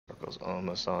circle's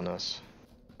almost on us.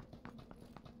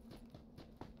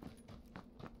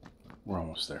 We're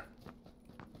almost there.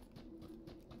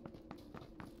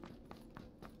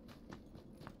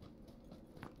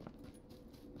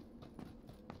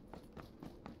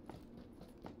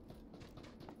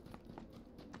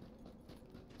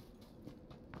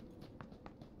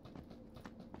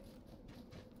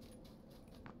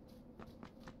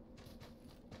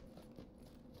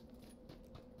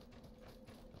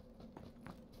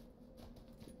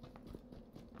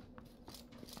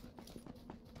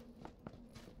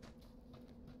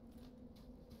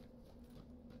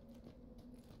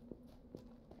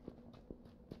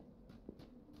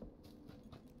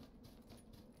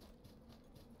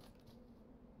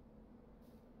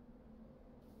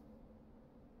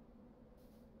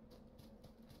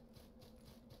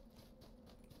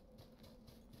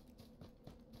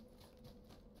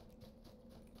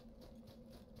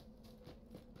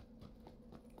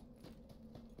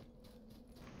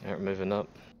 Alright, moving up.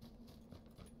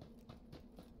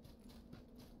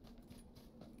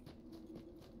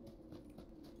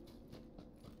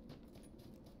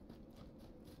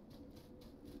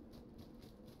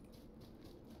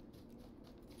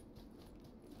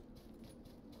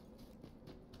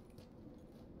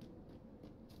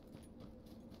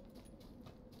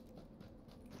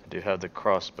 I do have the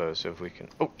crossbow, so if we can...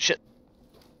 Oh, shit!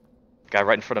 Guy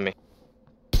right in front of me.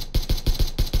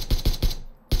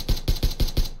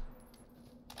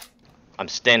 I'm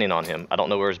standing on him. I don't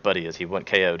know where his buddy is. He went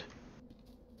KO'd.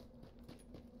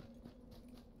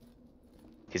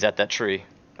 He's at that tree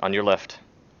on your left.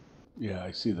 Yeah,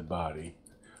 I see the body.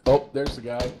 Oh, there's the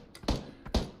guy.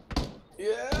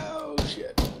 Yeah, oh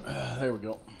shit. There we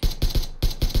go.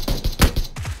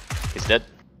 He's dead.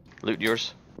 Loot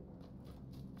yours.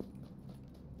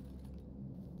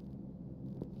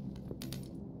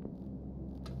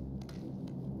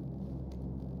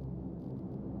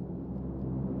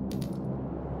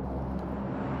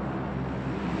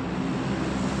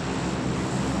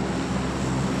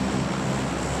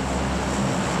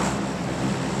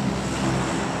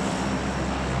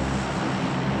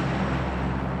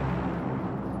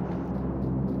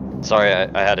 Sorry,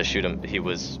 I had to shoot him. He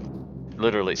was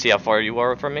literally... See how far you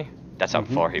are from me? That's how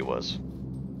far he was.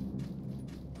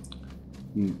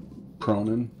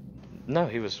 Proning? No,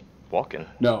 he was walking.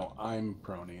 No, I'm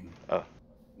proning. Oh.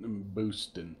 I'm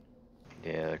boosting.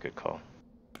 Yeah, good call.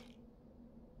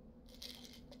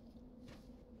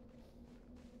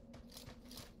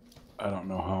 I don't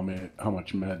know how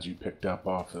much meds you picked up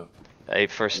off of.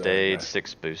 8 first aid,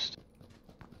 6 boost.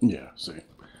 Yeah, see.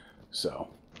 So.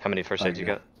 How many first aids you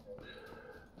got?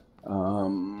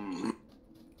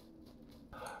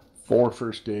 4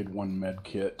 first aid, 1 med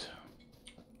kit,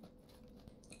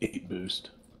 8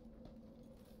 boost.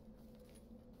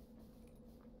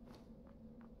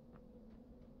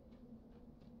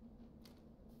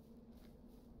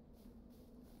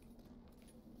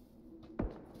 I'm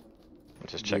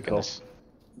just checking this.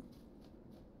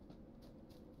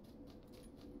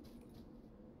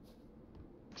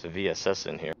 There's a VSS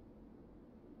in here.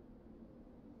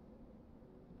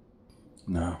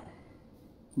 No.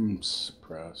 I'm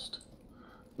suppressed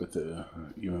with the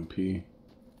UMP.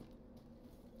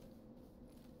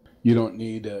 You don't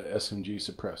need a SMG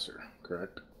suppressor,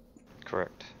 correct?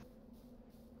 Correct.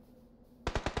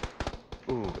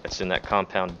 Ooh, it's in that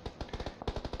compound.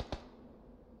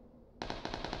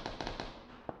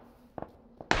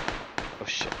 Oh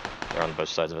shit, they're on both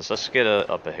sides of us. Let's get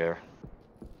up a here.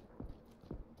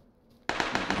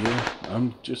 Yeah,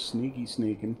 I'm just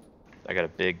sneaking. I got a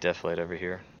big def light over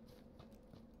here.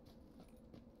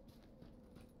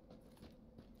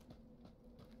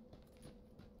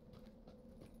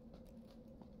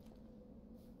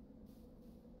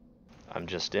 I'm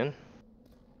just in.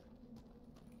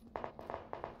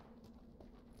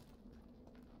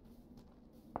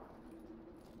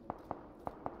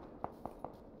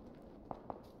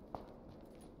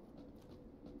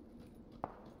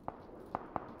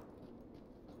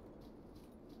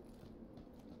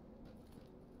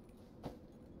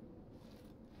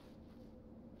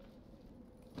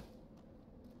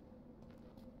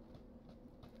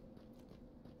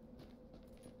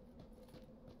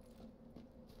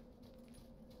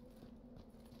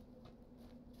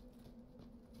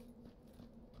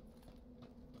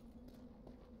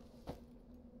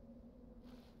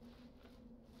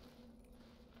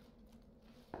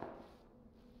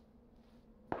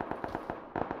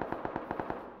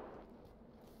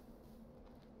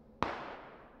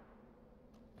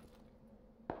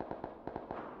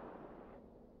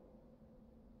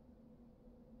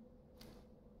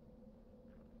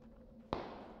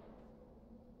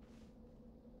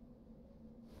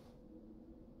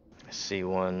 I see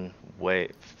one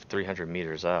way 300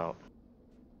 meters out.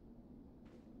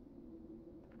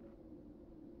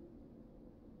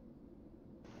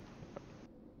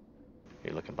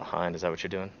 You're looking behind, is that what you're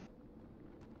doing?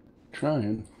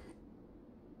 Trying.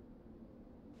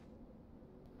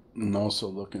 And also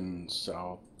looking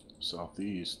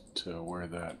southeast to where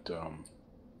that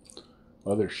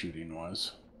other shooting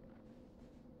was.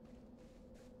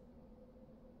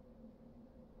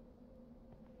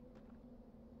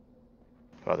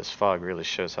 Wow, this fog really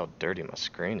shows how dirty my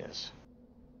screen is.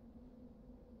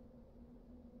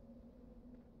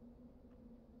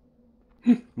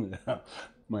 Yeah,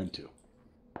 mine too.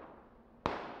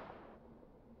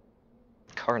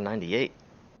 Car 98.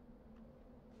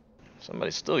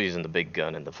 Somebody's still using the big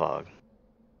gun in the fog.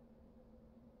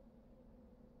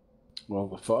 Well,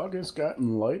 the fog has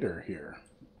gotten lighter here.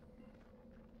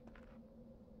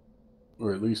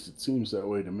 Or at least it seems that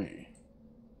way to me.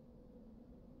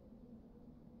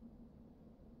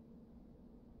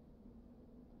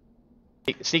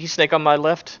 Sneaky snake on my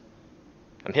left.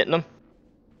 I'm hitting him.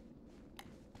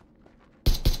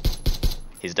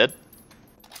 He's dead.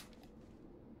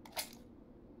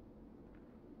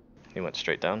 He went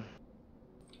straight down.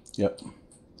 Yep.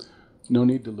 No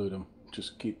need to loot him.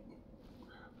 Just keep...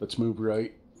 Let's move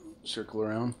right. Circle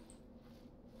around.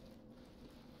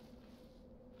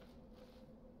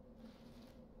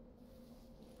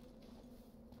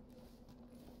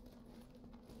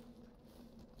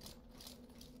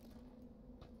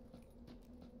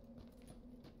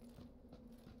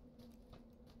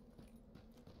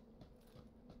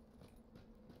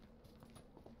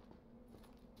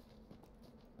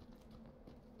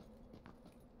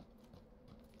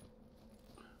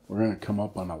 We're going to come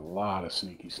up on a lot of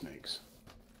sneaky snakes.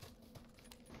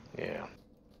 Yeah.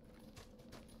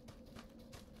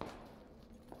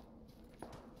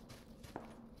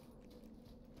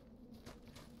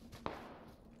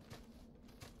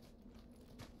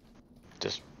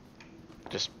 Just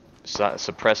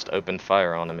suppressed open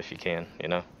fire on him if you can, you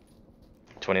know?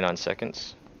 29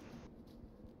 seconds.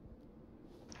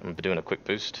 I'm gonna be doing a quick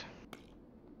boost.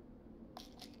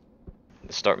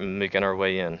 Let's start making our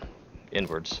way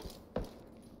inwards.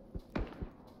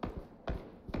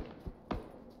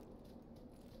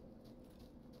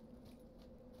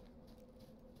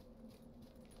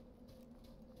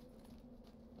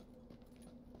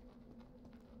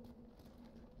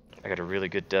 I got a really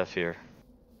good def here.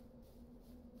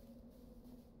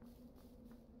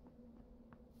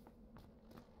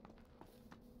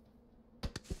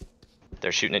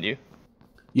 They're shooting at you?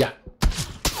 Yeah.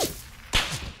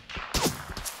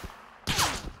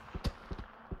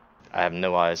 I have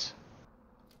no eyes.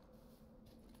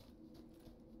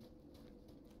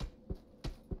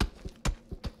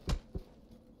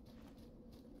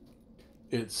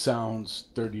 It sounds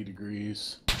 30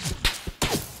 degrees.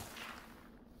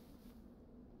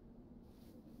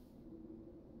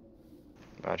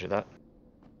 Roger that.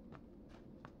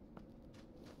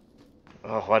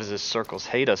 Oh, why does this circles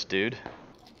hate us, dude?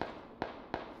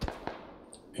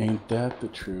 Ain't that the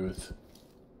truth?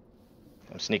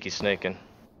 I'm sneaky snaking.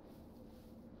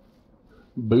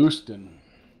 Boosting.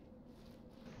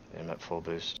 I'm at full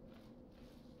boost.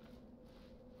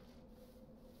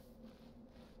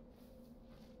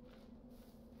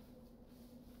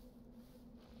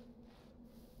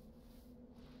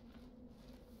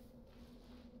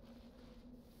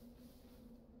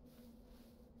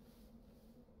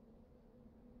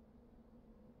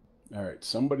 All right,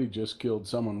 somebody just killed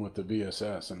someone with the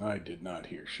VSS, and I did not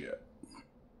hear shit.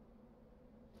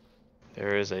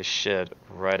 There is a shed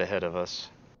right ahead of us.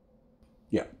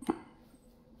 Yeah.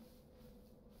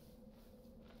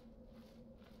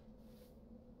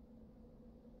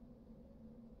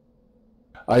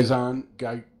 Eyes on,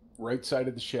 guy right side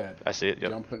of the shed. I see it,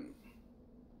 yep. Jumping.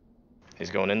 He's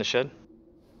going in the shed?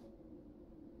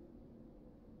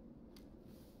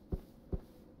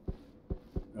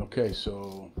 Okay,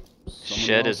 so...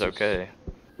 Shed is okay.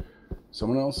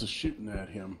 Someone else is shooting at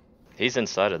him. He's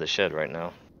inside of the shed right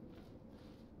now.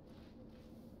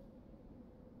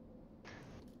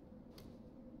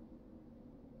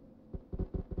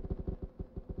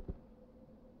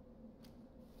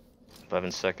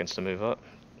 "11 seconds to move up.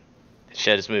 The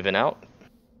shed is moving out.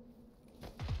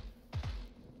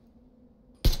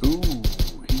 Ooh,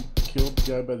 he killed the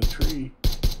guy by the tree.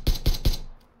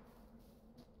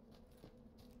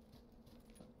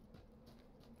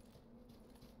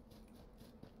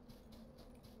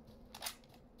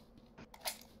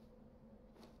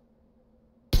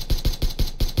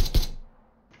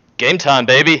 Game time,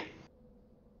 baby!"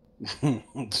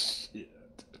 Shit.